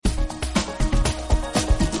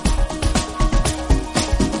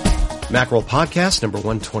Macworld Podcast number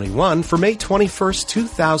 121 for May 21st,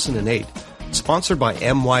 2008. Sponsored by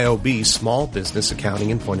MYOB Small Business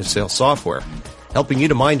Accounting and Point of Sale Software. Helping you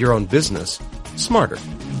to mind your own business smarter.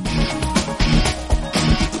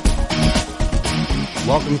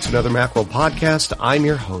 Welcome to another Macworld Podcast. I'm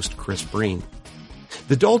your host, Chris Breen.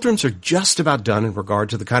 The doldrums are just about done in regard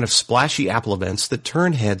to the kind of splashy Apple events that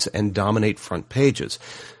turn heads and dominate front pages.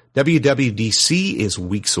 WWDC is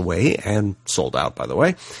weeks away and sold out, by the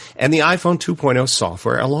way, and the iPhone 2.0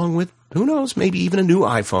 software, along with, who knows, maybe even a new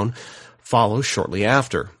iPhone, follows shortly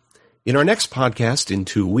after. In our next podcast in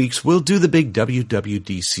 2 weeks, we'll do the big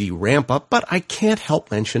WWDC ramp-up, but I can't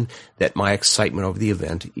help mention that my excitement over the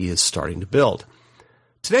event is starting to build.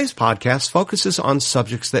 Today's podcast focuses on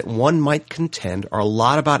subjects that one might contend are a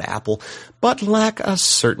lot about Apple, but lack a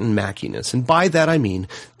certain Mackiness. And by that I mean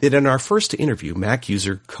that in our first interview, Mac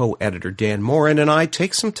user co-editor Dan Moren and I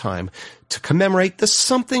take some time to commemorate the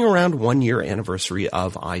something around 1 year anniversary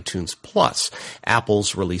of iTunes Plus,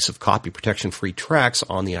 Apple's release of copy protection-free tracks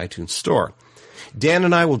on the iTunes Store. Dan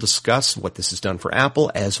and I will discuss what this has done for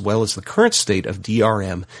Apple, as well as the current state of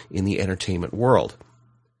DRM in the entertainment world.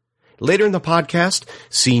 Later in the podcast,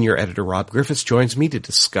 senior editor Rob Griffiths joins me to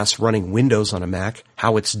discuss running Windows on a Mac,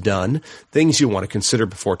 how it's done, things you want to consider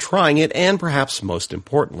before trying it, and perhaps most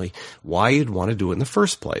importantly, why you'd want to do it in the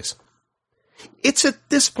first place. It's at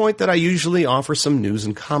this point that I usually offer some news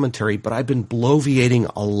and commentary, but I've been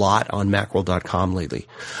bloviating a lot on Macworld.com lately.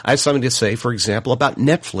 I have something to say, for example, about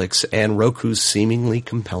Netflix and Roku's seemingly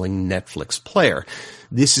compelling Netflix player.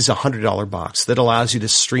 This is a $100 box that allows you to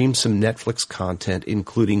stream some Netflix content,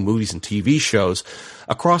 including movies and TV shows,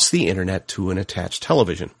 across the internet to an attached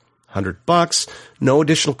television. $100, no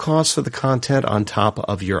additional cost for the content on top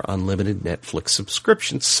of your unlimited Netflix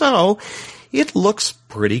subscription. So, it looks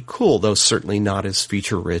pretty cool, though certainly not as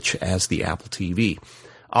feature-rich as the Apple TV.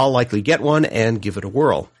 I'll likely get one and give it a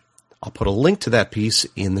whirl. I'll put a link to that piece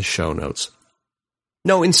in the show notes.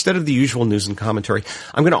 No, instead of the usual news and commentary,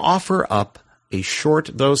 I'm going to offer up a short,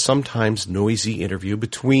 though sometimes noisy interview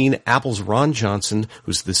between Apple's Ron Johnson,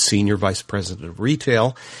 who's the Senior Vice President of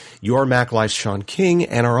Retail, Your Mac Life's Sean King,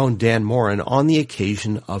 and our own Dan Moren on the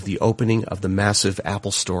occasion of the opening of the massive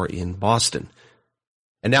Apple Store in Boston.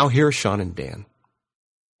 And now here's Sean and Dan.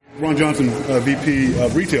 Ron Johnson, VP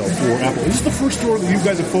of Retail for Apple. Is this the first store that you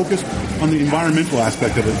guys have focused on the environmental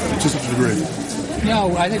aspect of it to such a degree?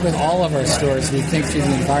 No, I think with all of our stores, we think through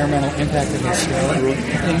the environmental impact of the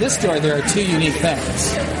store. In this store, there are two unique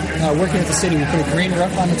things. Working with the city, we put a green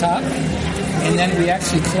roof on the top, and then we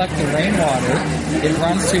actually collect the rainwater. It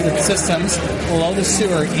runs through the systems below the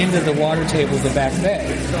sewer into the water table of the Back Bay.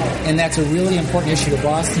 And that's a really important issue to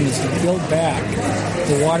Boston, is to build back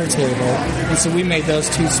the water table. And so we made those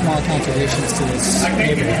two small contributions to this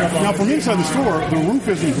neighborhood. Now, from inside the store, the roof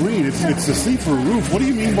isn't green. It's a see-through roof. What do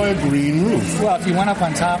you mean by a green roof? Well, if you went up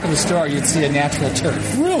on top of the store, you'd see a natural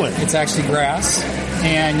turf. Really? It's actually grass.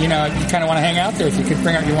 And, you kind of want to hang out there. If you could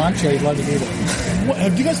bring out your lawn chair, you'd love to do that.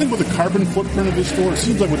 Do you guys think about the carbon footprint of this store? It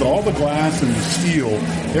seems like with all the glass and the steel,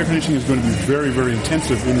 air conditioning is going to be very, very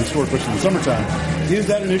intensive in the store, especially in the summertime. Is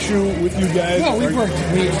that an issue with you guys? Well, we've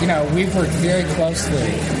worked very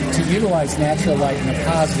closely to utilize natural light in a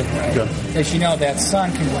positive way. Okay. As you know, that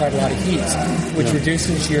sun can provide a lot of heat, which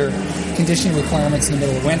reduces your conditioning requirements in the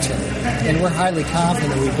middle of winter. And we're highly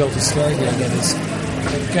confident that we built a store here that is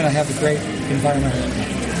going to have a great environmental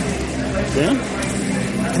impact. Dan?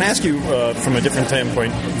 Can I ask you, from a different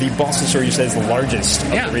standpoint, the Boston store you said is the largest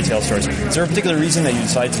of the retail stores. Is there a particular reason that you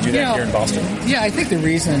decided to do that here in Boston? Yeah, I think the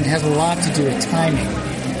reason has a lot to do with timing.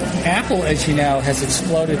 Apple, as you know, has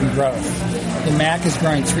exploded in growth. The Mac is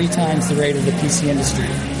growing 3 times the rate of the PC industry.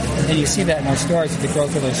 And you see that in our stores, with the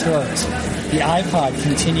growth of our stores. The iPod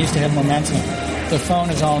continues to have momentum. The phone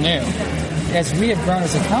is all new. As we have grown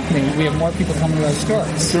as a company, we have more people coming to our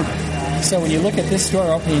stores. Sure. So when you look at this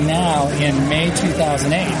store opening now in May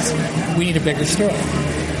 2008, we need a bigger store.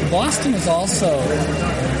 Boston is also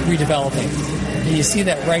redeveloping. And you see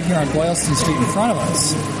that right here on Boylston Street in front of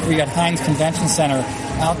us. We got Heinz Convention Center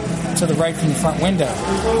out to the right from the front window,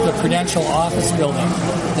 the Prudential office building,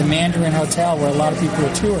 the Mandarin Hotel where a lot of people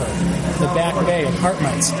will tour, the Back Bay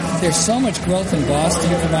apartments. There's so much growth in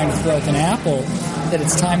Boston combined with growth in Apple that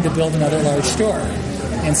it's time to build another large store.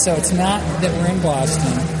 And so it's not that we're in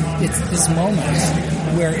Boston. It's this moment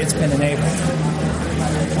where it's been enabled.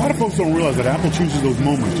 A lot of folks don't realize that Apple chooses those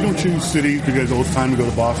moments. You don't choose cities because it's time to go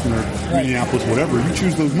to Boston or Minneapolis, whatever. You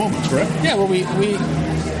choose those moments, correct? Yeah, well, we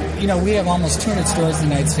have almost 200 stores in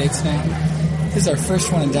the United States now. This is our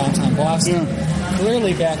first one in downtown Boston. Yeah.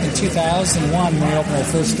 Clearly, back in 2001, when we opened our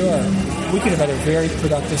first store, we could have had a very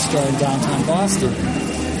productive store in downtown Boston.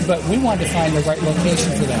 but we wanted to find the right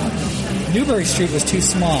location for that. Newbury Street was too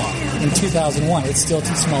small in 2001. It's still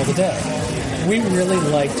too small today. We really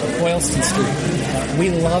liked Boylston Street. We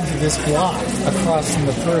loved this block across from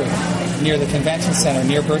the Peru, near the convention center,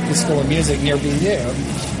 near Berklee School of Music, near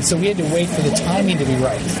BU. So we had to wait for the timing to be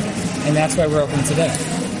right. And that's why we're open today.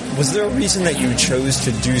 Was there a reason that you chose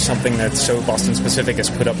to do something that's so Boston-specific as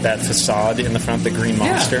put up that facade in the front, the green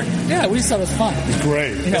monster? Yeah, we just thought it was fun. It's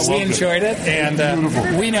great. We enjoyed it.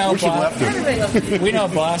 And we know we know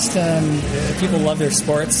Boston, people love their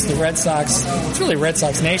sports. The Red Sox, it's really Red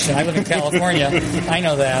Sox Nation. I live in California. I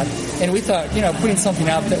know that. And we thought, putting something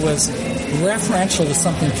out that was referential to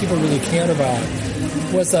something people really cared about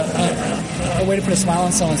was a way to put a smile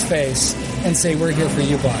on someone's face and say, we're here for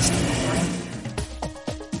you, Boston.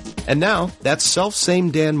 And now, that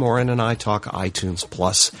self-same Dan Moren and I talk iTunes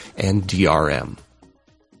Plus and DRM.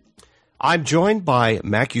 I'm joined by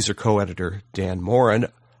Mac User co-editor Dan Moren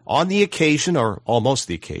on the occasion, or almost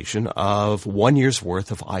the occasion, of 1 year's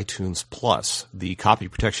worth of iTunes Plus, the copy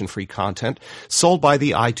protection-free content sold by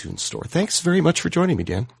the iTunes Store. Thanks very much for joining me,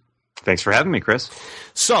 Dan. Thanks for having me, Chris.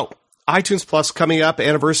 So, iTunes Plus coming up,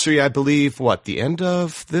 anniversary, I believe, the end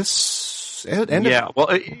of this? Well,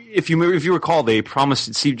 if you recall, they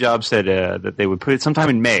promised, Steve Jobs said that they would put it sometime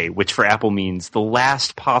in May, which for Apple means the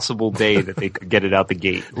last possible day that they could get it out the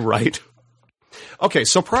gate. Right. Okay,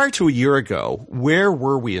 so prior to a year ago, where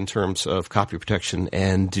were we in terms of copy protection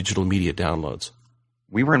and digital media downloads?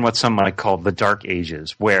 We were in what some might call the dark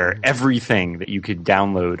ages, where everything that you could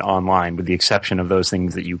download online, with the exception of those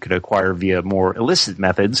things that you could acquire via more illicit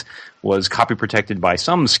methods, was copy protected by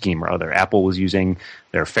some scheme or other. Apple was using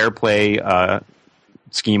their Fair Play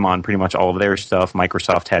scheme on pretty much all of their stuff.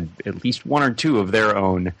 Microsoft had at least one or two of their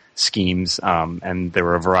own schemes, and there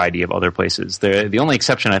were a variety of other places. The only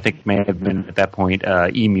exception, I think, may have been at that point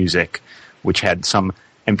eMusic, which had some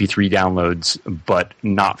MP3 downloads, but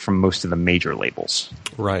not from most of the major labels.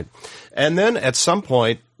 Right. And then at some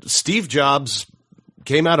point, Steve Jobs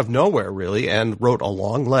came out of nowhere, really, and wrote a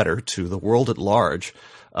long letter to the world at large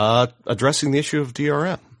addressing the issue of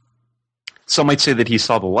DRM. Some might say that he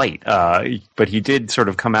saw the light, but he did sort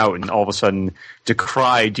of come out and all of a sudden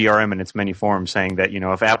decry DRM in its many forms, saying that,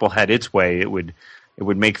 if Apple had its way, it would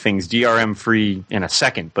make things DRM free in a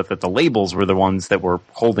second, but that the labels were the ones that were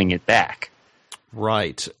holding it back.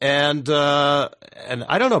 Right. And I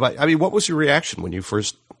don't know what was your reaction when you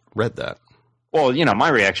first read that? Well, my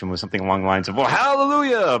reaction was something along the lines of, well,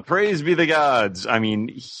 hallelujah, praise be the gods. I mean,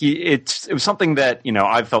 it was something that,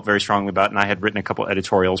 I've felt very strongly about, and I had written a couple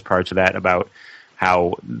editorials prior to that about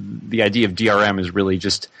how the idea of DRM is really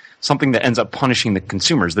just something that ends up punishing the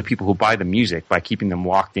consumers, the people who buy the music, by keeping them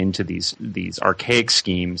locked into these archaic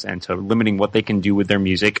schemes and to limiting what they can do with their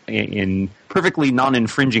music in perfectly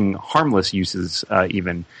non-infringing, harmless uses,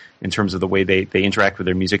 even in terms of the way they interact with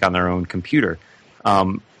their music on their own computer.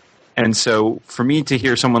 And so for me to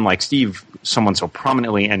hear someone like Steve, someone so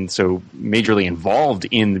prominently and so majorly involved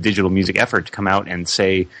in the digital music effort, to come out and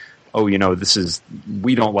say, oh, we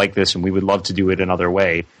don't like this and we would love to do it another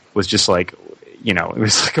way, was just like, it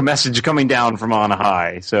was like a message coming down from on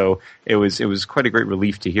high. So it was quite a great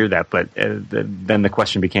relief to hear that. But then the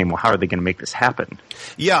question became, well, how are they going to make this happen?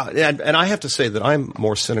 Yeah, and I have to say that I'm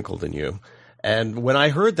more cynical than you. And when I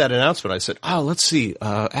heard that announcement, I said, let's see,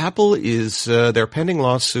 Apple is, they're pending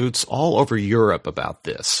lawsuits all over Europe about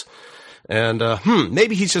this. And,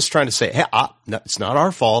 maybe he's just trying to say, hey, no, it's not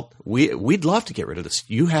our fault. We'd love to get rid of this.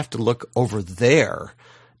 You have to look over there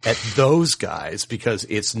at those guys because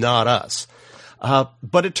it's not us.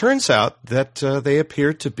 But it turns out that they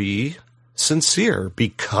appear to be sincere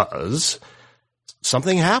because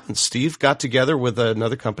something happened. Steve got together with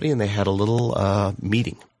another company and they had a little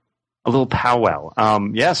meeting. A little powwow.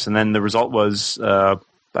 Yes, and then the result was, I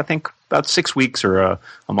think, about 6 weeks or a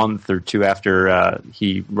month or two after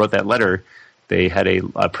he wrote that letter, they had a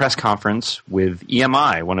press conference with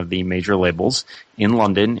EMI, one of the major labels, in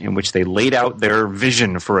London, in which they laid out their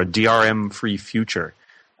vision for a DRM-free future.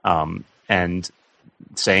 And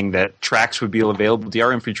saying that tracks would be available,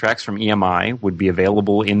 DRM-free tracks from EMI would be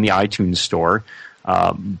available in the iTunes Store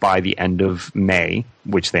by the end of May,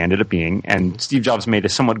 which they ended up being. And Steve Jobs made a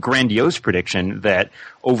somewhat grandiose prediction that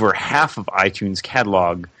over half of iTunes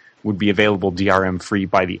catalog would be available DRM-free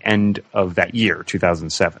by the end of that year,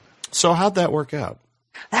 2007. So how'd that work out?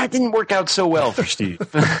 That didn't work out so well for Steve.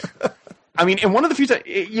 I mean, in one of the few times,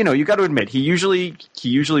 you got to admit, he usually,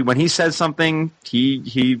 when he says something,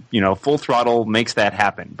 he full throttle makes that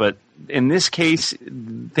happen. But in this case,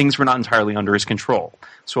 things were not entirely under his control.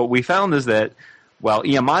 So what we found is that while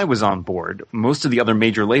EMI was on board, most of the other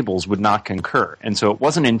major labels would not concur. And so it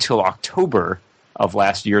wasn't until October of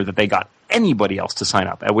last year that they got anybody else to sign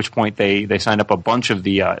up, at which point they signed up a bunch of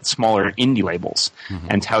the smaller indie labels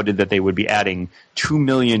and touted that they would be adding 2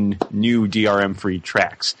 million new DRM-free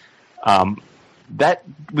tracks. That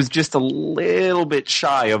was just a little bit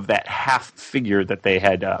shy of that half figure that they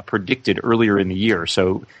had predicted earlier in the year.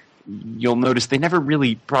 So you'll notice they never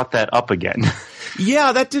really brought that up again.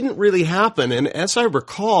 Yeah, that didn't really happen. And as I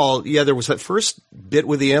recall, there was that first bit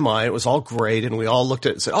with EMI. It was all great, and we all looked at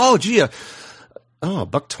it and said, oh, gee,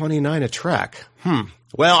 $1.29 a track.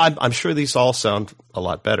 Well, I'm sure these all sound a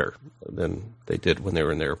lot better than they did when they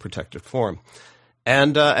were in their protected form.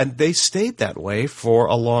 And they stayed that way for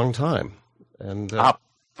a long time. And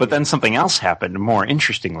but then something else happened, more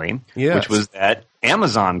interestingly, which was that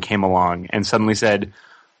Amazon came along and suddenly said,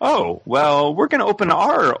 oh, well, we're going to open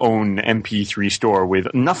our own MP3 store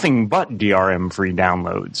with nothing but DRM-free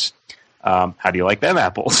downloads. How do you like them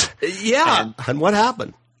apples? Yeah, and what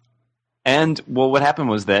happened? And, well, what happened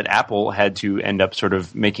was that Apple had to end up sort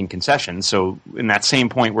of making concessions. So in that same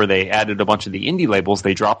point where they added a bunch of the indie labels,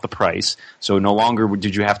 they dropped the price. So no longer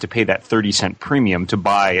did you have to pay that 30-cent premium to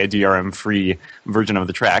buy a DRM-free version of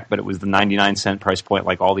the track, but it was the 99-cent price point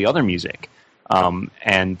like all the other music.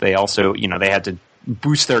 And they also, they had to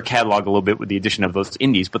boost their catalog a little bit with the addition of those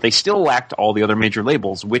indies, but they still lacked all the other major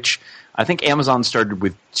labels, which I think Amazon started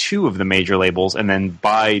with 2 of the major labels, and then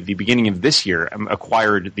by the beginning of this year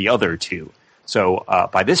acquired the other 2. So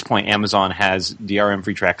by this point, Amazon has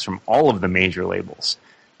DRM-free tracks from all of the major labels,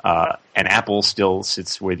 and Apple still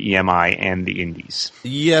sits with EMI and the indies.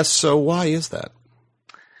 Yes, so why is that?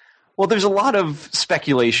 Well, there's a lot of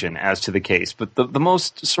speculation as to the case, but the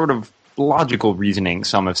most sort of logical reasoning,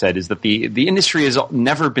 some have said, is that the industry has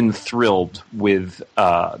never been thrilled with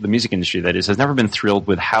the music industry, that is, has never been thrilled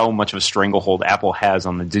with how much of a stranglehold Apple has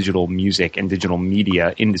on the digital music and digital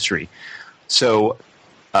media industry. So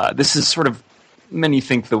this is sort of, many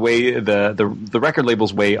think, the way the record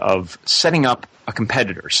label's way of setting up a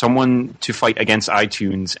competitor, someone to fight against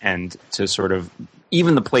iTunes and to sort of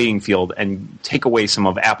even the playing field and take away some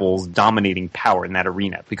of Apple's dominating power in that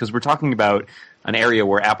arena. Because we're talking about an area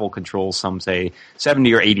where Apple controls some, say,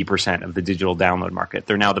 70 or 80% of the digital download market.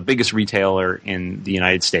 They're now the biggest retailer in the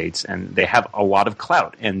United States, and they have a lot of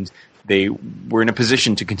clout. And they were in a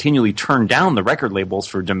position to continually turn down the record labels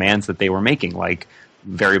for demands that they were making, like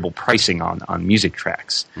variable pricing on music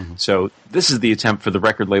tracks. So this is the attempt for the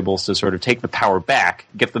record labels to sort of take the power back,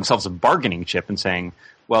 get themselves a bargaining chip and saying,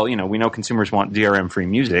 well, we know consumers want DRM-free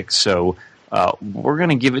music, so we're going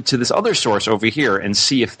to give it to this other source over here and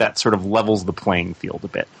see if that sort of levels the playing field a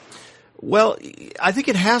bit. Well, I think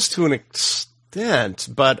it has to an extent,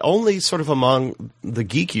 but only sort of among the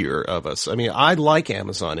geekier of us. I mean, I like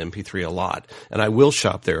Amazon MP3 a lot, and I will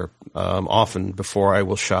shop there often before I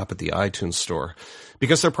will shop at the iTunes store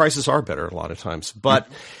because their prices are better a lot of times. But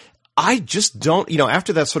I just don't,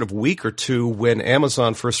 after that sort of week or two when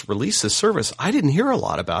Amazon first released this service, I didn't hear a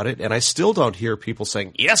lot about it, and I still don't hear people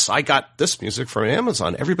saying, yes, I got this music from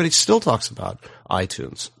Amazon. Everybody still talks about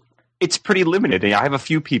iTunes. It's pretty limited. I have a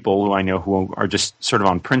few people who I know who are just sort of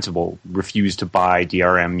on principle refuse to buy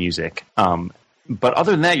DRM music. But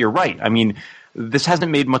other than that, you're right. I mean, this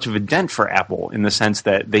hasn't made much of a dent for Apple in the sense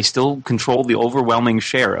that they still control the overwhelming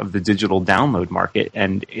share of the digital download market,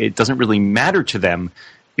 and it doesn't really matter to them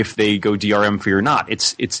if they go DRM-free or not.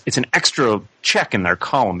 It's an extra check in their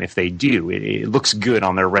column if they do. It looks good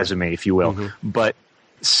on their resume, if you will. But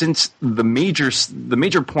since the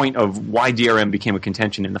major point of why DRM became a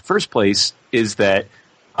contention in the first place is that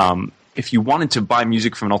if you wanted to buy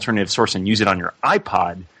music from an alternative source and use it on your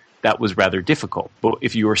iPod, that was rather difficult. But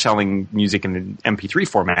if you were selling music in the MP3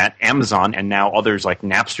 format, Amazon and now others like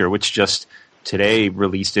Napster, which just today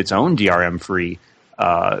released its own DRM-free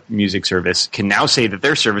music service, can now say that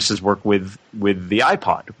their services work with the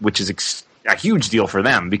iPod, which is a huge deal for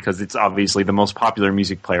them because it's obviously the most popular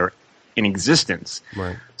music player in existence.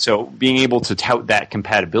 Right. So being able to tout that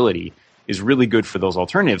compatibility is really good for those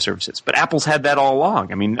alternative services. But Apple's had that all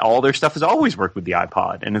along. I mean, all their stuff has always worked with the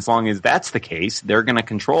iPod, and as long as that's the case, they're going to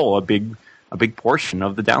control a big portion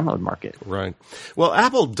of the download market. Right. Well,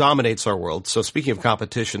 Apple dominates our world. So speaking of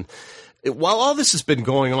competition, while all this has been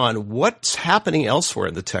going on, what's happening elsewhere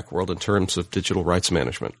in the tech world in terms of digital rights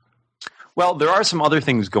management? Well, there are some other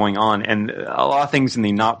things going on, and a lot of things in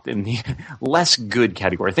the less good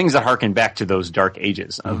category, things that harken back to those dark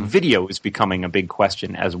ages. Video is becoming a big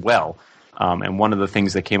question as well. And one of the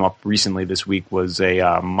things that came up recently this week was a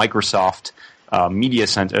Microsoft Media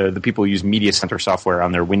Center. The people who use Media Center software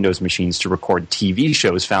on their Windows machines to record TV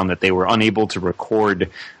shows found that they were unable to record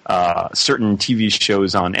certain TV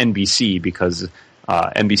shows on NBC because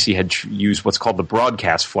NBC had used what's called the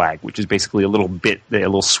broadcast flag, which is basically a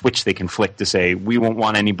little switch they can flick to say, we won't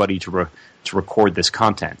want anybody to record this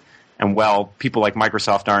content. And while people like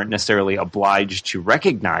Microsoft aren't necessarily obliged to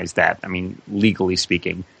recognize that, I mean, legally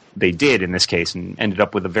speaking, they did in this case and ended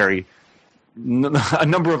up with a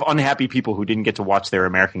number of unhappy people who didn't get to watch their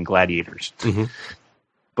American Gladiators. Mm-hmm.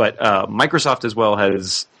 But Microsoft as well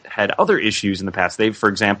has had other issues in the past. They, for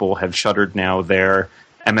example, have shuttered now their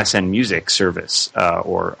MSN Music service,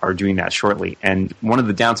 or are doing that shortly. And one of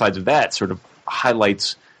the downsides of that sort of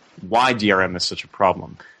highlights why DRM is such a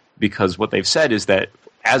problem. Because what they've said is that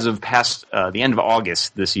as of past the end of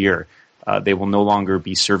August this year, they will no longer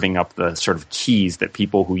be serving up the sort of keys that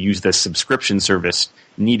people who use this subscription service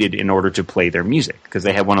needed in order to play their music. Because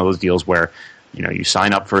they had one of those deals where, you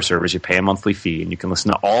sign up for a service, you pay a monthly fee, and you can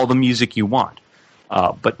listen to all the music you want.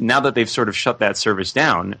 But now that they've sort of shut that service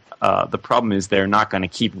down, the problem is they're not going to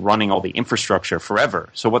keep running all the infrastructure forever.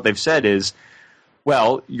 So what they've said is,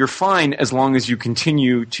 well, you're fine as long as you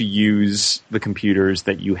continue to use the computers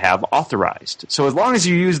that you have authorized. So as long as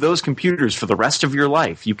you use those computers for the rest of your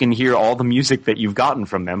life, you can hear all the music that you've gotten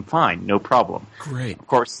from them, fine, no problem. Great. Of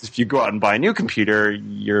course, if you go out and buy a new computer,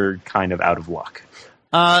 you're kind of out of luck.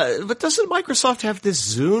 But doesn't Microsoft have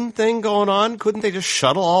this Zune thing going on? Couldn't they just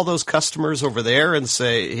shuttle all those customers over there and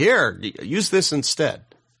say, here, use this instead?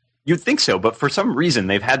 You'd think so, but for some reason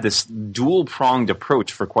they've had this dual-pronged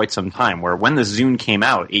approach for quite some time, where when the Zune came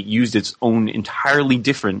out, it used its own entirely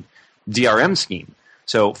different DRM scheme.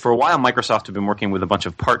 So for a while, Microsoft had been working with a bunch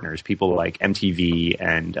of partners, people like MTV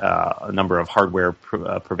and a number of hardware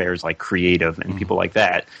purveyors like Creative and people like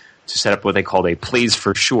that, to set up what they called a Plays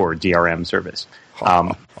for Sure DRM service.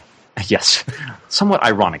 Yes, somewhat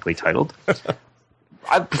ironically titled.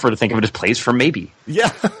 I prefer to think of it as Plays for Maybe.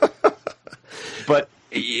 Yeah. But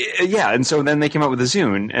yeah, and so then they came out with the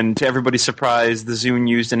Zune, and to everybody's surprise, the Zune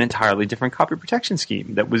used an entirely different copy protection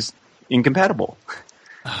scheme that was incompatible,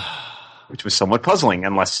 which was somewhat puzzling,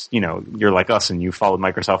 unless, you're like us and you followed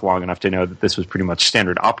Microsoft long enough to know that this was pretty much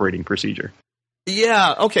standard operating procedure.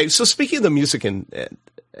 Yeah, okay, so speaking of the music and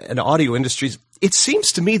audio industries, it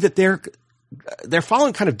seems to me that they're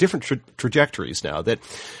following kind of different trajectories now, that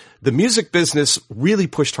the music business really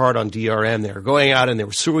pushed hard on DRM. They were going out and they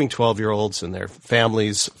were suing 12-year-olds and their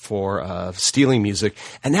families for stealing music.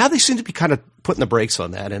 And now they seem to be kind of putting the brakes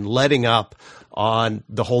on that and letting up on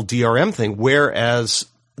the whole DRM thing, whereas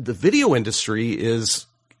the video industry is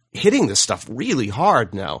hitting this stuff really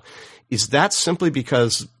hard now. Is that simply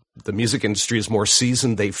because the music industry is more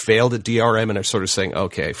seasoned, they failed at DRM and are sort of saying,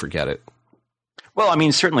 okay, forget it? Well, I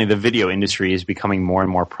mean, certainly the video industry is becoming more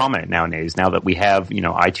and more prominent nowadays. Now that we have,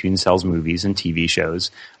 iTunes sells movies and TV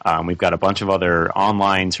shows, we've got a bunch of other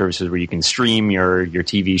online services where you can stream your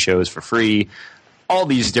TV shows for free, all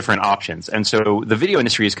these different options. And so the video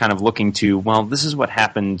industry is kind of looking to, well, this is what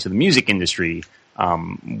happened to the music industry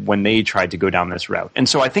when they tried to go down this route. And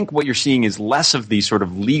so I think what you're seeing is less of these sort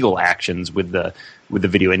of legal actions with the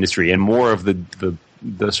video industry and more of the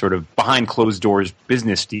sort of behind closed doors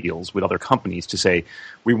business deals with other companies to say,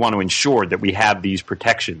 we want to ensure that we have these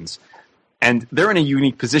protections. And they're in a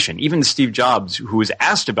unique position. Even Steve Jobs, who was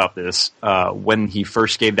asked about this when he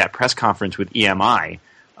first gave that press conference with EMI,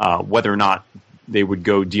 whether or not they would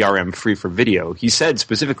go DRM free for video, he said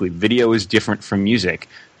specifically, video is different from music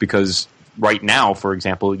because right now, for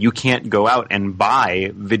example, you can't go out and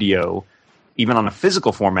buy video even on a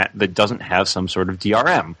physical format that doesn't have some sort of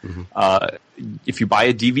DRM. Mm-hmm. If you buy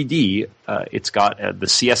a DVD, it's got the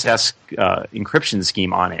CSS encryption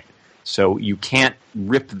scheme on it. So you can't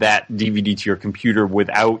rip that DVD to your computer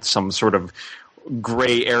without some sort of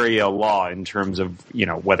gray area law in terms of,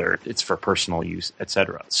 whether it's for personal use,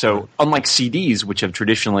 etc. So unlike CDs, which have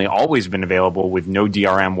traditionally always been available with no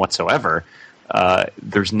DRM whatsoever,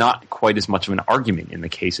 there's not quite as much of an argument in the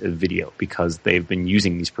case of video because they've been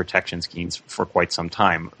using these protection schemes for quite some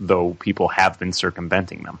time, though people have been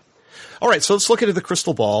circumventing them. All right, so let's look into the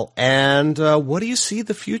crystal ball. And what do you see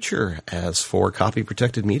the future as for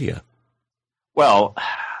copy-protected media? Well,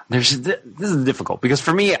 this is difficult because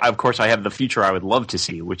for me, of course, I have the future I would love to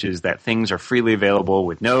see, which is that things are freely available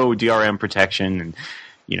with no DRM protection and,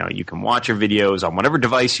 you can watch your videos on whatever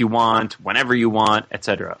device you want, whenever you want,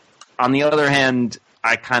 etc. On the other hand,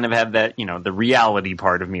 I kind of have that, the reality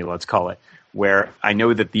part of me, let's call it, where I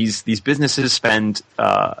know that these businesses spend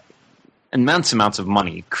immense amounts of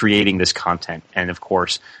money creating this content and, of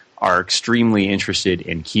course, are extremely interested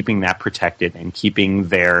in keeping that protected and keeping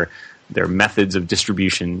their methods of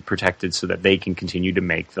distribution protected so that they can continue to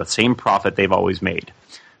make the same profit they've always made.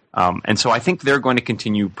 And so I think they're going to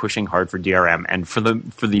continue pushing hard for DRM. And for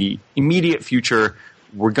the immediate future,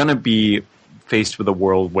 we're going to be faced with a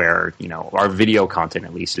world where, our video content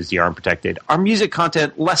at least is DRM protected. Our music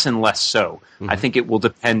content, less and less so. I think it will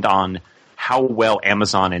depend on how well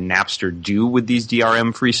Amazon and Napster do with these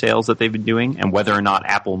DRM free sales that they've been doing, and whether or not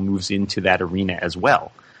Apple moves into that arena as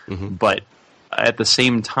well. But at the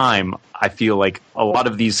same time, I feel like a lot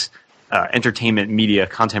of these entertainment media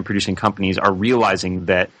content producing companies are realizing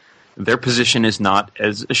that their position is not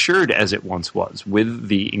as assured as it once was. With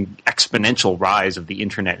the exponential rise of the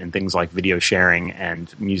internet and things like video sharing and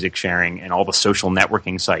music sharing and all the social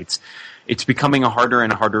networking sites, it's becoming harder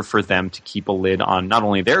and harder for them to keep a lid on not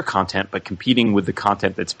only their content, but competing with the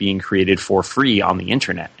content that's being created for free on the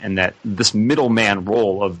internet. And that this middleman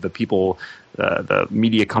role of the people, the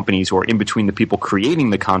media companies who are in between the people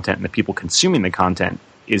creating the content and the people consuming the content,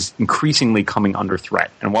 is increasingly coming under threat.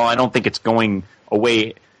 And while I don't think it's going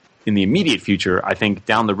away in the immediate future, I think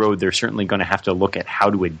down the road they're certainly going to have to look at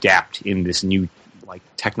how to adapt in this new,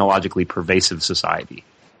 technologically pervasive society.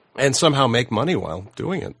 And somehow make money while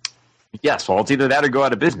doing it. Yes, well, it's either that or go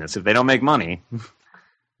out of business if they don't make money.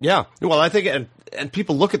 Yeah, well, I think, and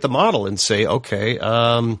people look at the model and say, okay,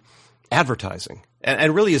 advertising.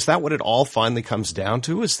 And really, is that what it all finally comes down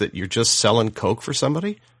to, is that you're just selling Coke for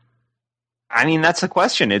somebody? I mean, that's the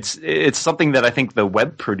question. It's something that I think the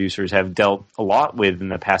web producers have dealt a lot with in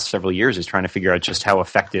the past several years, is trying to figure out just how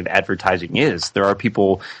effective advertising is. There are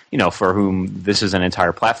people, for whom this is an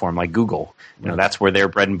entire platform, like Google. That's where their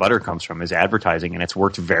bread and butter comes from, is advertising, and it's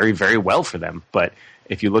worked very, very well for them. But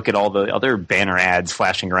if you look at all the other banner ads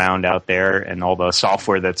flashing around out there and all the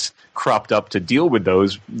software that's cropped up to deal with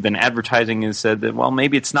those, then advertising has said that, well,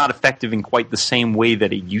 maybe it's not effective in quite the same way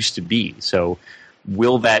that it used to be. So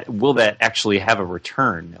will that actually have a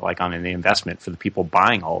return, on an investment for the people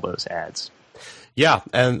buying all those ads? Yeah,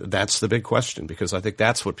 and that's the big question, because I think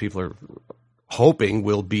that's what people are hoping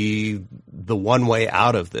will be the one way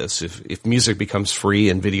out of this. If music becomes free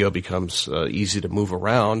and video becomes easy to move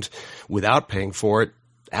around without paying for it,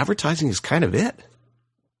 advertising is kind of it.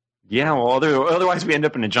 Yeah, well, otherwise we end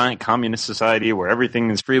up in a giant communist society where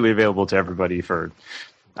everything is freely available to everybody for,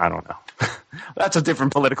 I don't know. That's a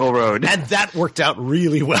different political road. And that worked out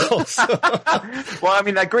really well. So. Well, I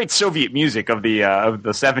mean, that great Soviet music of the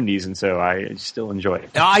 70s, and so I still enjoy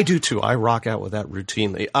it. I do, too. I rock out with that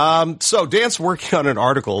routinely. So Dan's working on an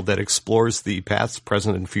article that explores the past,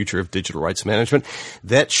 present, and future of digital rights management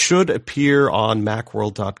that should appear on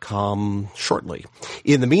Macworld.com shortly.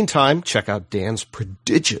 In the meantime, check out Dan's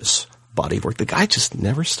prodigious body of work. The guy just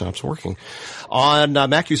never stops working on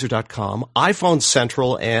MacUser.com, iPhone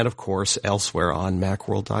Central, and, of course, elsewhere on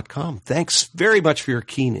Macworld.com. Thanks very much for your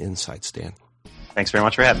keen insights, Dan. Thanks very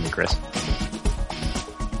much for having me, Chris.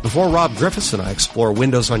 Before Rob Griffiths and I explore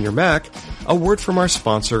Windows on your Mac, a word from our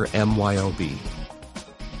sponsor, MYOB.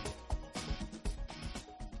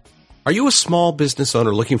 Are you a small business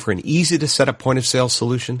owner looking for an easy-to-set-up point-of-sale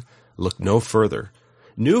solution? Look no further.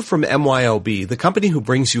 New from MYOB, the company who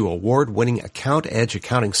brings you award-winning Account Edge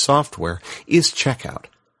accounting software, is Checkout,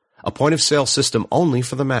 a point-of-sale system only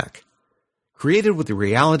for the Mac. Created with the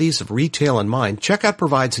realities of retail in mind, Checkout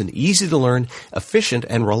provides an easy-to-learn, efficient,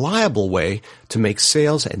 and reliable way to make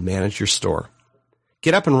sales and manage your store.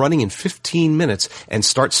 Get up and running in 15 minutes and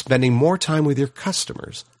start spending more time with your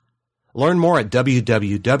customers. Learn more at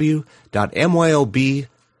www.myob-us.com.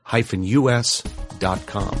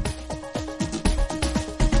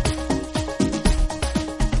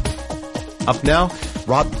 Up now,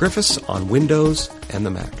 Rob Griffiths on Windows and the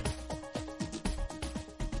Mac.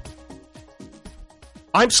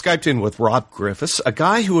 I'm Skyped in with Rob Griffiths, a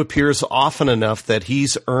guy who appears often enough that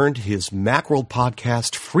he's earned his Macworld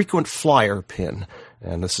Podcast frequent flyer pin.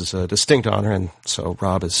 And this is a distinct honor, and so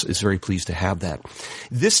Rob is very pleased to have that.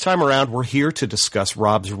 This time around, we're here to discuss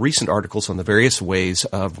Rob's recent articles on the various ways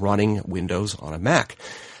of running Windows on a Mac.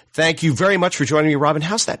 Thank you very much for joining me, Rob. And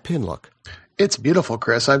how's that pin look? It's beautiful,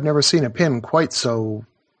 Chris. I've never seen a pin quite so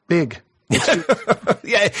big.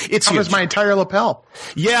 Yeah, it's covers my entire lapel.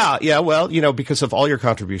 Yeah. Well, because of all your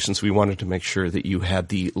contributions, we wanted to make sure that you had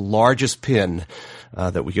the largest pin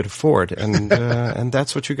that we could afford, and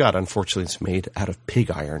that's what you got. Unfortunately, it's made out of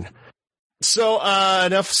pig iron. So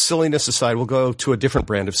enough silliness aside, we'll go to a different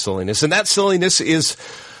brand of silliness, and that silliness is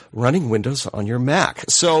running Windows on your Mac.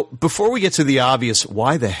 So before we get to the obvious,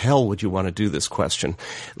 why the hell would you want to do this question,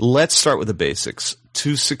 let's start with the basics.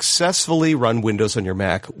 To successfully run Windows on your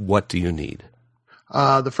Mac, what do you need?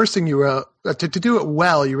 The first thing to do it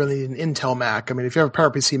well, you really need an Intel Mac. I mean, if you have a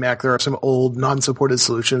PowerPC Mac, there are some old non-supported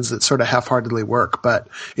solutions that sort of half-heartedly work. But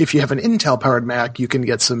if you have an Intel-powered Mac, you can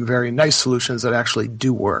get some very nice solutions that actually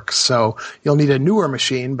do work. So you'll need a newer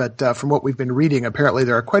machine, but from what we've been reading, apparently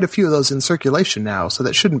there are quite a few of those in circulation now, so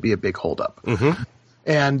that shouldn't be a big holdup. Mm-hmm.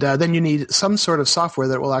 And then you need some sort of software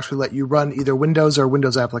that will actually let you run either Windows or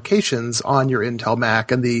Windows applications on your Intel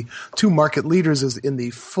Mac. And the two market leaders is in the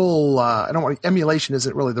full, emulation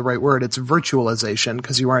isn't really the right word. It's virtualization,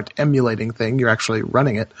 because you aren't emulating thing. You're actually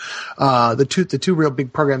running it. The two real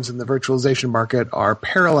big programs in the virtualization market are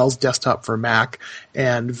Parallels Desktop for Mac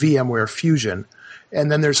and VMware Fusion. And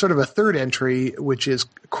then there's sort of a third entry, which is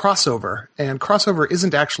Crossover. And Crossover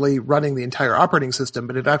isn't actually running the entire operating system,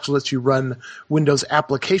 but it actually lets you run Windows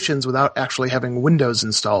applications without actually having Windows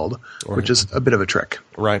installed, which is a bit of a trick.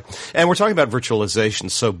 Right. And we're talking about virtualization.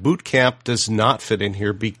 So Boot Camp does not fit in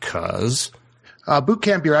here because... Boot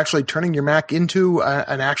Camp, you're actually turning your Mac into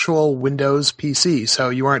an actual Windows PC. So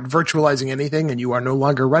you aren't virtualizing anything, and you are no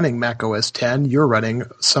longer running Mac OS X. You're running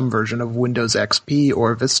some version of Windows XP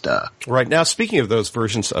or Vista. Right. Now, speaking of those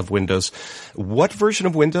versions of Windows, what version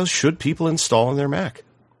of Windows should people install on their Mac?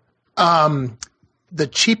 The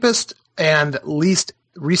cheapest and least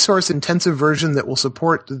resource-intensive version that will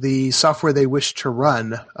support the software they wish to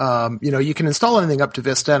run. You can install anything up to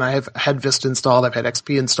Vista, and I have had Vista installed. I've had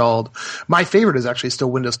XP installed. My favorite is actually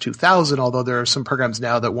still Windows 2000, although there are some programs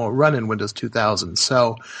now that won't run in Windows 2000.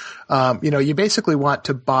 So, you basically want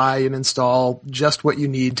to buy and install just what you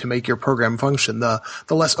need to make your program function. The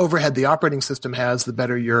less overhead the operating system has, the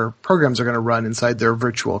better your programs are going to run inside their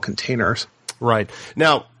virtual containers. Right.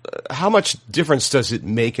 Now, how much difference does it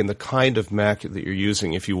make in the kind of Mac that you're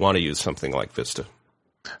using if you want to use something like Vista?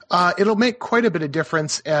 It'll make quite a bit of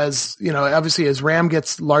difference as, obviously as RAM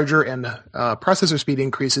gets larger and processor speed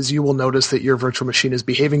increases, you will notice that your virtual machine is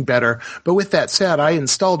behaving better. But with that said, I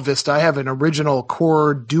installed Vista. I have an original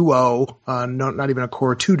Core Duo, not even a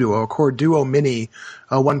Core 2 Duo, a Core Duo Mini,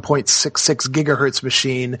 1.66 gigahertz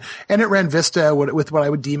machine, and it ran Vista with what I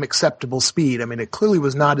would deem acceptable speed. I mean, it clearly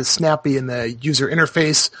was not as snappy in the user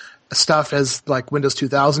interface stuff as like Windows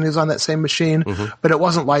 2000 is on that same machine, but it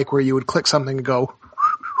wasn't like where you would click something and go,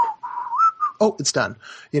 oh, it's done.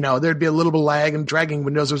 There'd be a little bit of lag, and dragging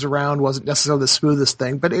Windows around wasn't necessarily the smoothest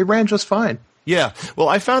thing, but it ran just fine. Yeah. Well,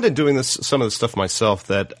 I found in doing some of the stuff myself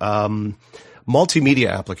that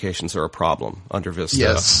multimedia applications are a problem under Vista.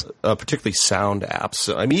 Yes. Particularly sound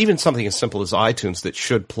apps. I mean, even something as simple as iTunes that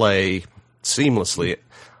should play seamlessly.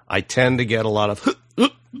 I tend to get a lot of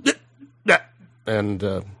and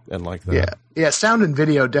like that. Yeah. Sound and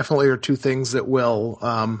video definitely are two things that will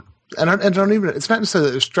it's not necessarily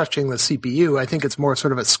that they're stretching the CPU. I think it's more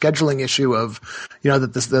sort of a scheduling issue of,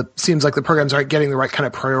 that seems like the programs aren't getting the right kind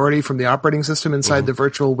of priority from the operating system inside the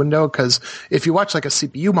virtual window. Because if you watch like a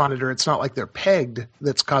CPU monitor, it's not like they're pegged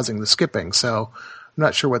that's causing the skipping. So I'm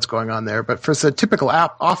not sure what's going on there. But for the typical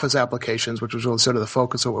Office applications, which was really sort of the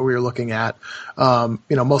focus of what we were looking at,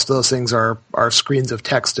 most of those things are screens of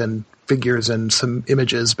text and figures and some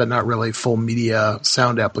images, but not really full media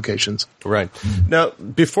sound applications. Right. Now,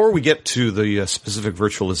 before we get to the specific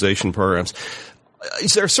virtualization programs,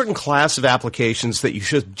 is there a certain class of applications that you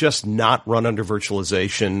should just not run under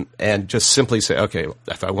virtualization and just simply say, okay,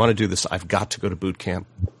 if I want to do this, I've got to go to Boot Camp?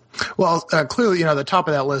 Well, clearly, the top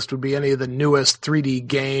of that list would be any of the newest 3D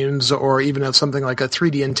games, or even of something like a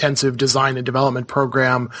 3D intensive design and development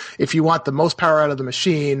program. If you want the most power out of the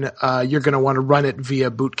machine, you're going to want to run it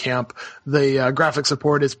via Boot Camp. The graphic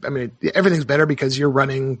support everything's better because you're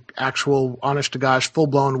running actual, honest to gosh,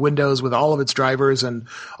 full-blown Windows with all of its drivers and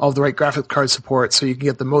all of the right graphics card support, so you can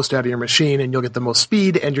get the most out of your machine and you'll get the most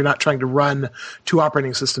speed, and you're not trying to run two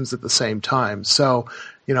operating systems at the same time. So,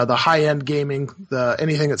 the high-end gaming,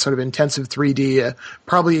 anything that's sort of intensive 3D,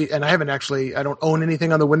 probably, and I don't own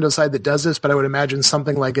anything on the Windows side that does this, but I would imagine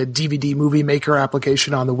something like a DVD movie maker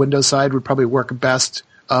application on the Windows side would probably work best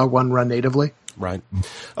when run natively. Right.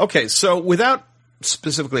 Okay, so without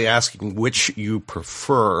specifically asking which you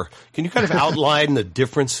prefer, can you kind of outline the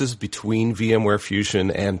differences between VMware Fusion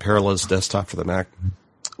and Parallels Desktop for the Mac?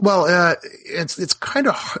 Well, it's kind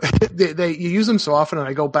of you use them so often, and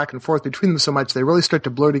I go back and forth between them so much, they really start to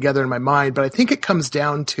blur together in my mind. But I think it comes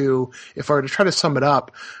down to, if I were to try to sum it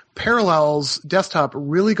up, Parallels Desktop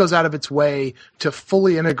really goes out of its way to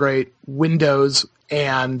fully integrate Windows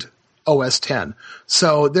and OS 10.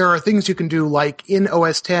 So there are things you can do, like in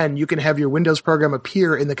OS 10, you can have your Windows program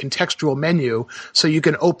appear in the contextual menu, so you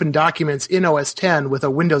can open documents in OS 10 with a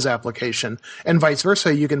Windows application, and vice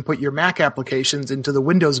versa. You can put your Mac applications into the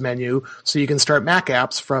Windows menu, so you can start Mac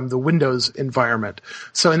apps from the Windows environment.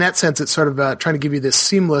 So in that sense, it's sort of trying to give you this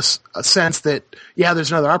seamless sense that, yeah,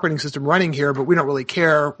 there's another operating system running here, but we don't really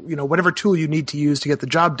care. You know, whatever tool you need to use to get the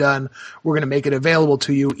job done, we're going to make it available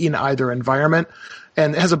to you in either environment.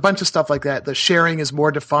 And it has a bunch of stuff like that. The sharing is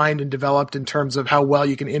more defined and developed in terms of how well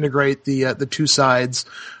you can integrate the two sides.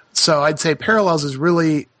 So I'd say Parallels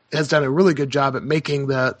has done a really good job at making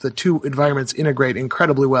the two environments integrate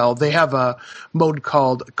incredibly well. They have a mode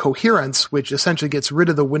called Coherence, which essentially gets rid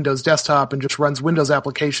of the Windows desktop and just runs Windows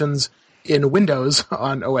applications in Windows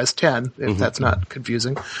on OS 10, if that's not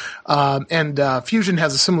confusing. And Fusion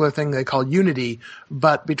has a similar thing they call Unity,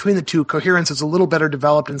 but between the two, Coherence is a little better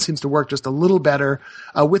developed and seems to work just a little better.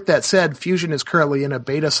 With that said, Fusion is currently in a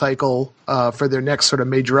beta cycle for their next sort of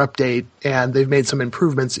major update, and they've made some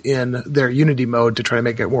improvements in their Unity mode to try to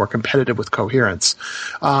make it more competitive with Coherence.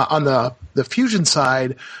 On the Fusion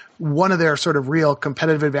side, one of their sort of real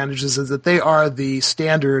competitive advantages is that they are the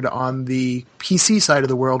standard on the PC side of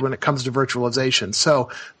the world when it comes to virtualization.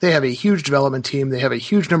 So they have a huge development team. They have a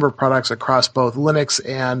huge number of products across both Linux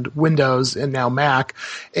and Windows and now Mac.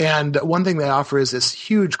 And one thing they offer is this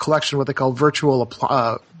huge collection of what they call virtual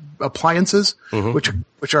appliances,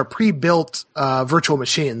 which are pre-built virtual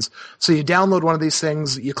machines. So you download one of these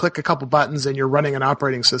things, you click a couple buttons, and you're running an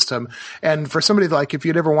operating system. And for somebody like, if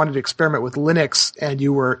you'd ever wanted to experiment with Linux and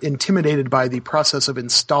you were intimidated by the process of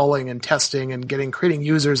installing and testing and creating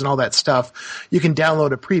users and all that stuff, you can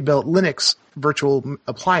download a pre-built Linux virtual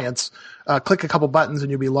appliance, click a couple buttons,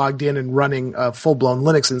 and you'll be logged in and running a full-blown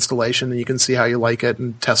Linux installation, and you can see how you like it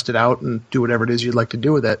and test it out and do whatever it is you'd like to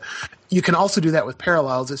do with it. You can also do that with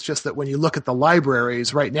Parallels. It's just that when you look at the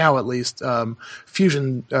libraries, right now at least,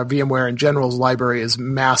 Fusion, VMware in general's library is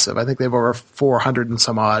massive. I think they have over 400 and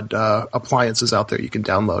some odd appliances out there you can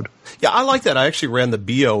download. Yeah, I like that. I actually ran the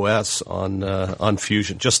BOS on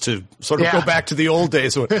Fusion just to sort of go back to the old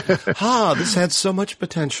days when, this had so much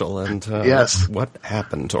potential, and yes. What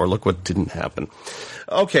happened, or look what didn't happen.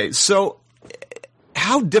 Okay, so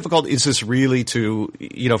how difficult is this really to,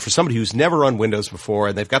 for somebody who's never run Windows before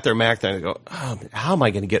and they've got their Mac there and they go, how am I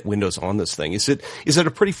going to get Windows on this thing? Is it a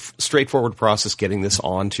pretty straightforward process getting this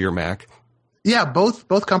onto your Mac? Yeah,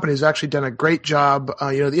 both companies have actually done a great job.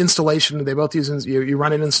 The installation, they both use, you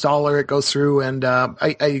run an installer, it goes through, and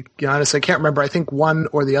I honestly, I can't remember. I think one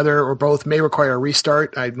or the other or both may require a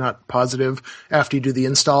restart. I'm not positive after you do the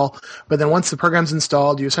install. But then once the program's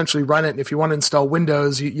installed, you essentially run it. And if you want to install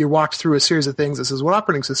Windows, you walk through a series of things that says, what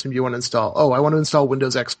operating system do you want to install? Oh, I want to install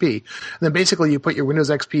Windows XP. And then basically you put your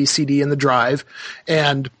Windows XP CD in the drive,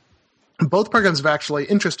 and both programs have actually,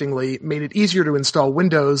 interestingly, made it easier to install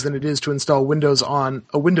Windows than it is to install Windows on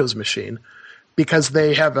a Windows machine, because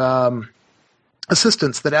they have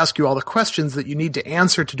assistants that ask you all the questions that you need to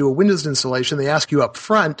answer to do a Windows installation. They ask you up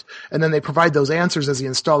front, and then they provide those answers as the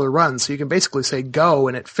installer runs. So you can basically say go,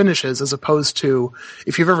 and it finishes, as opposed to,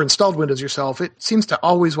 if you've ever installed Windows yourself, it seems to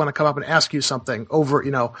always want to come up and ask you something over,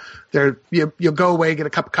 you'll go away, get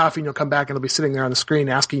a cup of coffee, and you'll come back, and it'll be sitting there on the screen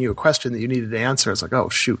asking you a question that you needed to answer. It's like, oh,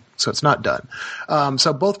 shoot. So it's not done.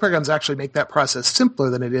 So both programs actually make that process simpler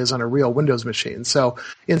than it is on a real Windows machine. So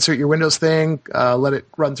insert your Windows thing, let it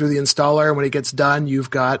run through the installer, and when it gets done,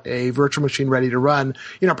 you've got a virtual machine ready to run.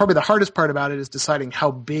 Probably the hardest part about it is deciding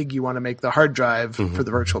how big you want to make the hard drive for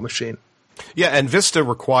the virtual machine. Yeah, and Vista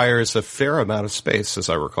requires a fair amount of space, as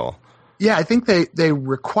I recall. Yeah, I think they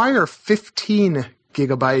require 15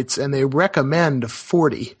 gigabytes, and they recommend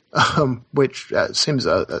 40, which seems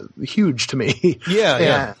huge to me.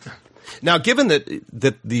 Yeah. Now, given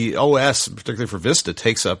that the OS, particularly for Vista,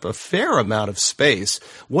 takes up a fair amount of space,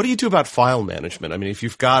 what do you do about file management? I mean, if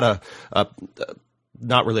you've got a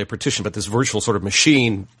not really a partition, but this virtual sort of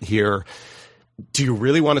machine here, do you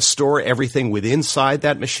really want to store everything within inside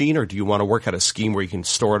that machine, or do you want to work out a scheme where you can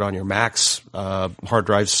store it on your Mac's hard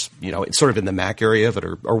drives, sort of in the Mac area of it,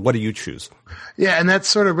 or what do you choose? Yeah, and that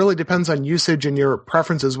sort of really depends on usage and your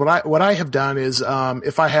preferences. What I have done is,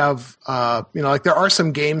 if I have, there are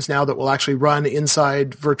some games now that will actually run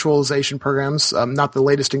inside virtualization programs, not the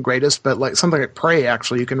latest and greatest, but like something like Prey,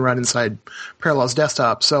 actually, you can run inside Parallels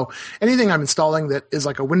Desktop. So anything I'm installing that is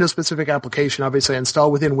like a Windows-specific application, obviously I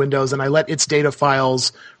install within Windows, and I let its data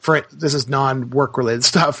files this is non-work related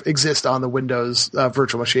stuff, exist on the Windows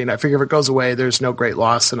virtual machine. I figure if it goes away, there's no great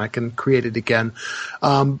loss, and I can create it again.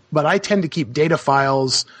 But I tend to keep data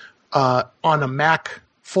files on a Mac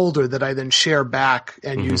folder that I then share back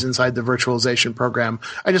and use inside the virtualization program.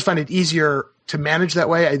 I just find it easier to manage that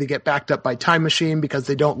way. I either get backed up by Time Machine because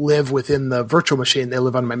they don't live within the virtual machine. They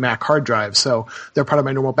live on my Mac hard drive. So they're part of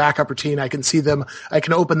my normal backup routine. I can see them. I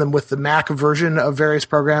can open them with the Mac version of various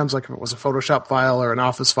programs, like if it was a Photoshop file or an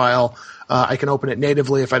Office file. I can open it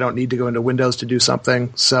natively if I don't need to go into Windows to do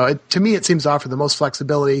something. So to me, it seems to offer the most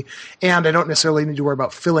flexibility, and I don't necessarily need to worry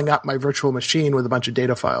about filling up my virtual machine with a bunch of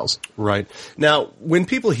data files. Right. Now, when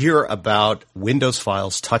people hear about Windows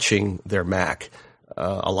files touching their Mac,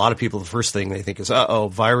 a lot of people, the first thing they think is,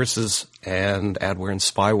 viruses and adware and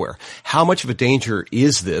spyware. How much of a danger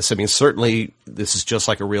is this? I mean, certainly this is just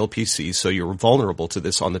like a real PC, so you're vulnerable to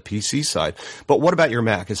this on the PC side. But what about your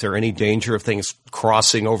Mac? Is there any danger of things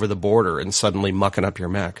crossing over the border and suddenly mucking up your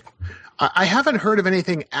Mac? I haven't heard of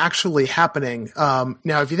anything actually happening.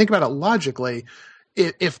 Now, if you think about it logically,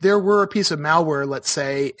 if there were a piece of malware, let's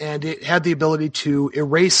say, and it had the ability to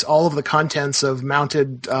erase all of the contents of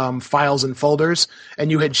mounted files and folders, and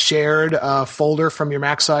you had shared a folder from your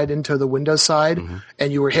Mac side into the Windows side,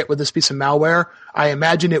 and you were hit with this piece of malware, I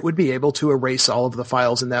imagine it would be able to erase all of the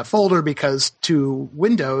files in that folder because to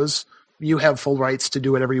Windows, you have full rights to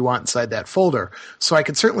do whatever you want inside that folder. So I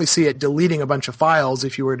could certainly see it deleting a bunch of files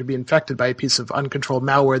if you were to be infected by a piece of uncontrolled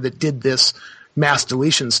malware that did this mass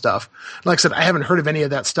deletion stuff. Like I said, I haven't heard of any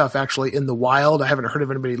of that stuff actually in the wild. I haven't heard of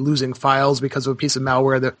anybody losing files because of a piece of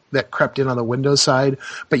malware that crept in on the Windows side.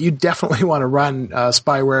 But you definitely want to run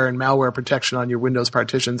spyware and malware protection on your Windows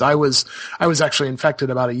partitions. I was actually infected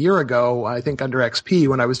about a year ago, I think under XP,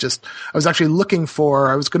 when I was actually looking for,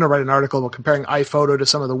 I was going to write an article about comparing iPhoto to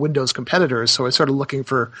some of the Windows competitors. So I started looking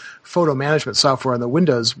for photo management software in the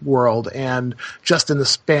Windows world. And just in the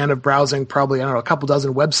span of browsing probably, a couple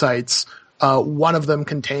dozen websites, one of them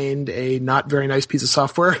contained a not very nice piece of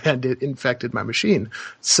software, and it infected my machine.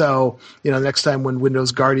 So, the next time when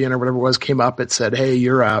Windows Guardian or whatever it was came up, it said, "Hey,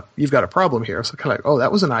 you've got a problem here." So kind of like,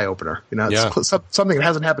 that was an eye opener. It's something that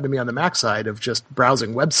hasn't happened to me on the Mac side of just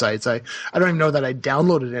browsing websites. I don't even know that I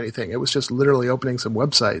downloaded anything. It was just literally opening some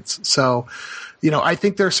websites. So, I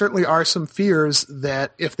think there certainly are some fears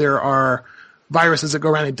that if there are viruses that go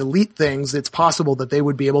around and delete things, it's possible that they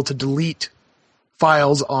would be able to delete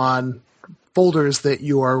files on folders that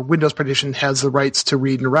your Windows partition has the rights to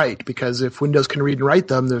read and write, because if Windows can read and write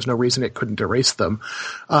them, there's no reason it couldn't erase them.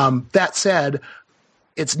 That said,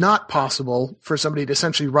 it's not possible for somebody to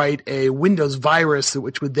essentially write a Windows virus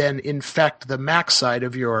which would then infect the Mac side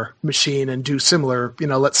of your machine and do similar,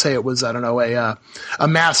 let's say it was, a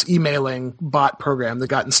mass emailing bot program that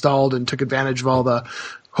got installed and took advantage of all the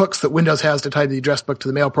hooks that Windows has to tie the address book to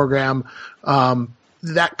the mail program.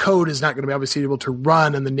 That code is not going to be obviously able to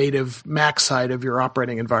run in the native Mac side of your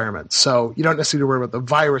operating environment. So you don't necessarily worry about the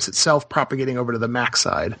virus itself propagating over to the Mac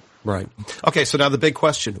side. Right. Okay, so now the big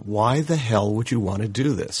question, why the hell would you want to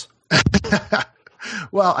do this?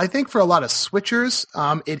 Well, I think for a lot of switchers,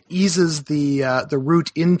 it eases the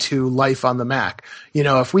route into life on the Mac.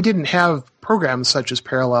 If we didn't have programs such as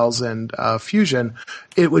Parallels and Fusion,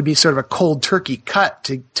 it would be sort of a cold turkey cut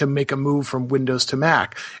to make a move from Windows to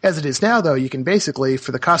Mac. As it is now, though, you can basically,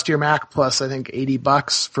 for the cost of your Mac plus, I think,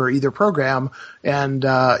 $80 for either program, and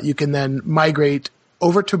you can then migrate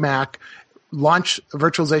over to Mac, launch a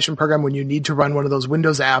virtualization program when you need to run one of those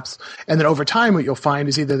Windows apps, and then over time what you'll find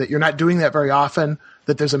is either that you're not doing that very often,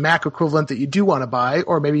 that there's a Mac equivalent that you do want to buy,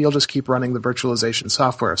 or maybe you'll just keep running the virtualization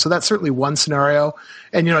software. So that's certainly one scenario.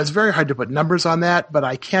 And, it's very hard to put numbers on that, but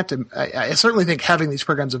I certainly think having these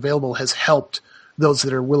programs available has helped those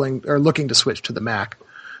that are willing or looking to switch to the Mac.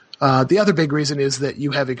 The other big reason is that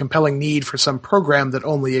you have a compelling need for some program that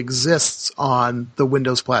only exists on the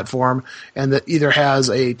Windows platform and that either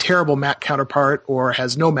has a terrible Mac counterpart or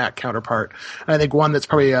has no Mac counterpart. And I think one that's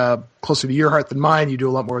probably closer to your heart than mine, you do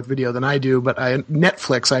a lot more with video than I do, but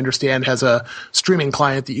Netflix, I understand, has a streaming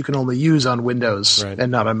client that you can only use on Windows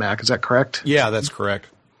and not on Mac. Is that correct? Yeah, that's correct.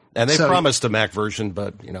 And they promised a Mac version,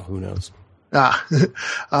 but, who knows?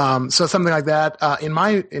 So something like that. In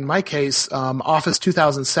my case, Office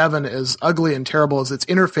 2007, as ugly and terrible as its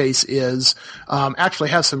interface is, actually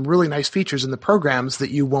has some really nice features in the programs that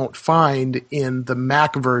you won't find in the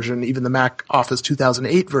Mac version, even the Mac Office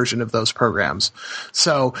 2008 version of those programs.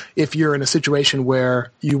 So if you're in a situation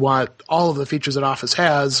where you want all of the features that Office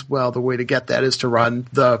has, well, the way to get that is to run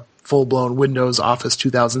the full-blown Windows Office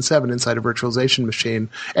 2007 inside a virtualization machine,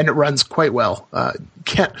 and it runs quite well.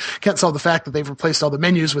 Can't solve the fact that they've replaced all the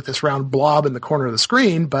menus with this round blob in the corner of the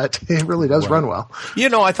screen, but it really does run well.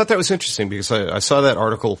 I thought that was interesting because I saw that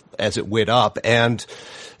article as it went up, and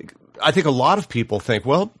I think a lot of people think,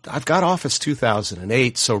 well, I've got Office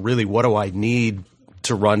 2008, so really what do I need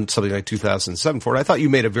to run something like 2007 for it. I thought you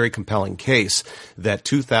made a very compelling case that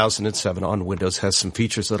 2007 on Windows has some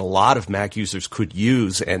features that a lot of Mac users could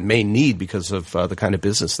use and may need because of the kind of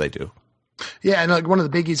business they do. Yeah, and like one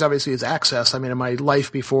of the biggies obviously is Access. I mean, in my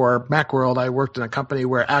life before Macworld, I worked in a company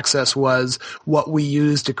where Access was what we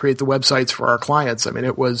used to create the websites for our clients. I mean,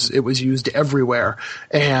 it was used everywhere.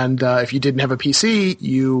 And if you didn't have a PC,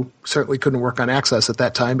 you certainly couldn't work on Access at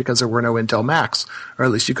that time because there were no Intel Macs, or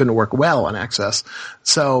at least you couldn't work well on Access.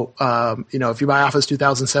 So, if you buy Office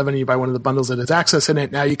 2007 and you buy one of the bundles that has Access in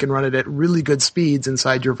it, now you can run it at really good speeds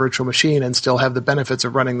inside your virtual machine and still have the benefits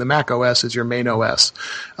of running the Mac OS as your main OS.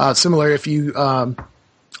 Similarly, if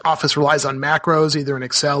Office relies on macros, either in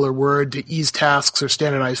Excel or Word, to ease tasks or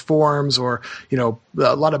standardize forms, or, a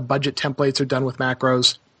lot of budget templates are done with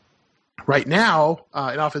macros. Right now,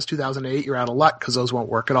 in Office 2008, you're out of luck because those won't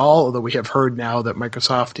work at all, although we have heard now that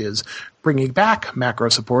Microsoft is bringing back macro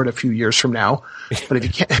support a few years from now. But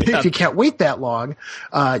if you can't wait that long,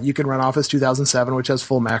 you can run Office 2007, which has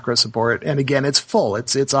full macro support. And again, it's full.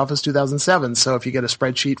 It's Office 2007. So if you get a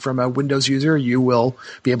spreadsheet from a Windows user, you will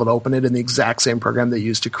be able to open it in the exact same program they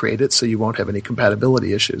used to create it, so you won't have any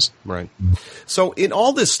compatibility issues. Right. So in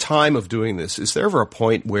all this time of doing this, is there ever a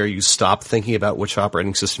point where you stop thinking about which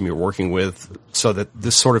operating system you're working with so that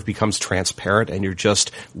this sort of becomes transparent and you're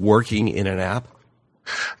just working in an app?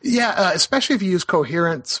 Yeah, especially if you use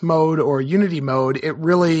coherence mode or Unity mode, it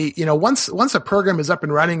really, once a program is up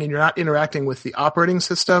and running and you're not interacting with the operating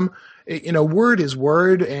system, Word is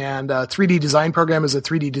Word, and a 3D design program is a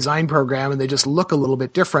 3D design program, and they just look a little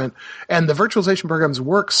bit different. And the virtualization programs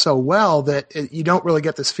work so well that you don't really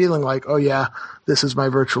get this feeling like, oh yeah, this is my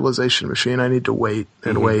virtualization machine. I need to wait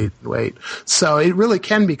and wait. So it really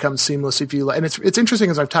can become seamless if you, and it's interesting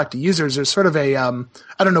as I've talked to users, there's sort of a, I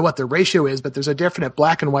don't know what the ratio is, but there's a definite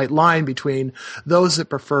black and white line between those that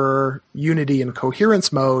prefer Unity and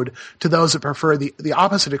coherence mode to those that prefer the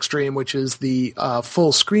opposite extreme, which is the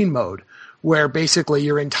full screen mode, where basically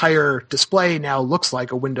your entire display now looks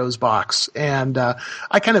like a Windows box. And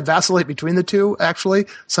I kind of vacillate between the two, actually.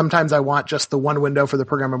 Sometimes I want just the one window for the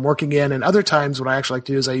program I'm working in, and other times what I actually like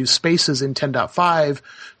to do is I use spaces in 10.5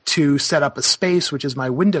 to set up a space, which is my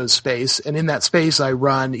Windows space, and in that space I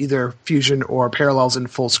run either Fusion or Parallels in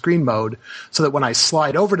full screen mode, so that when I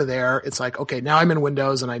slide over to there, it's like, okay, now I'm in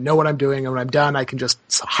Windows and I know what I'm doing, and when I'm done, I can just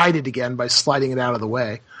hide it again by sliding it out of the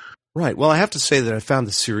way. Right. Well, I have to say that I found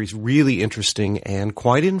this series really interesting and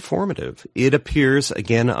quite informative. It appears,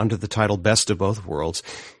 again, under the title Best of Both Worlds,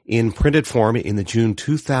 in printed form in the June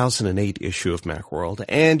 2008 issue of Macworld,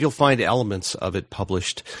 and you'll find elements of it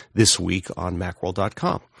published this week on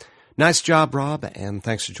Macworld.com. Nice job, Rob, and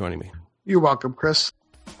thanks for joining me. You're welcome, Chris.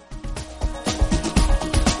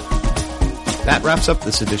 That wraps up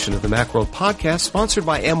this edition of the Macworld podcast, sponsored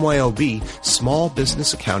by MYOB, Small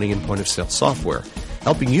Business Accounting and Point of Sale Software,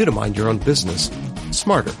 helping you to mind your own business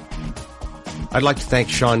smarter. I'd like to thank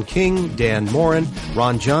Sean King, Dan Morin,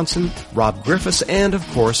 Ron Johnson, Rob Griffiths, and, of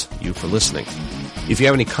course, you for listening. If you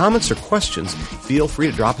have any comments or questions, feel free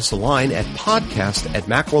to drop us a line at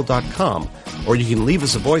podcast@macworld.com, or you can leave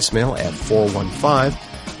us a voicemail at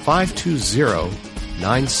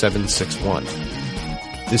 415-520-9761.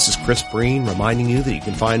 This is Chris Breen reminding you that you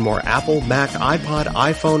can find more Apple, Mac, iPod,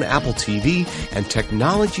 iPhone, Apple TV, and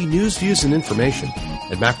technology news, views, and information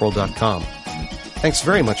at Macworld.com. Thanks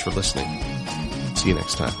very much for listening. See you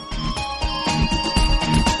next time.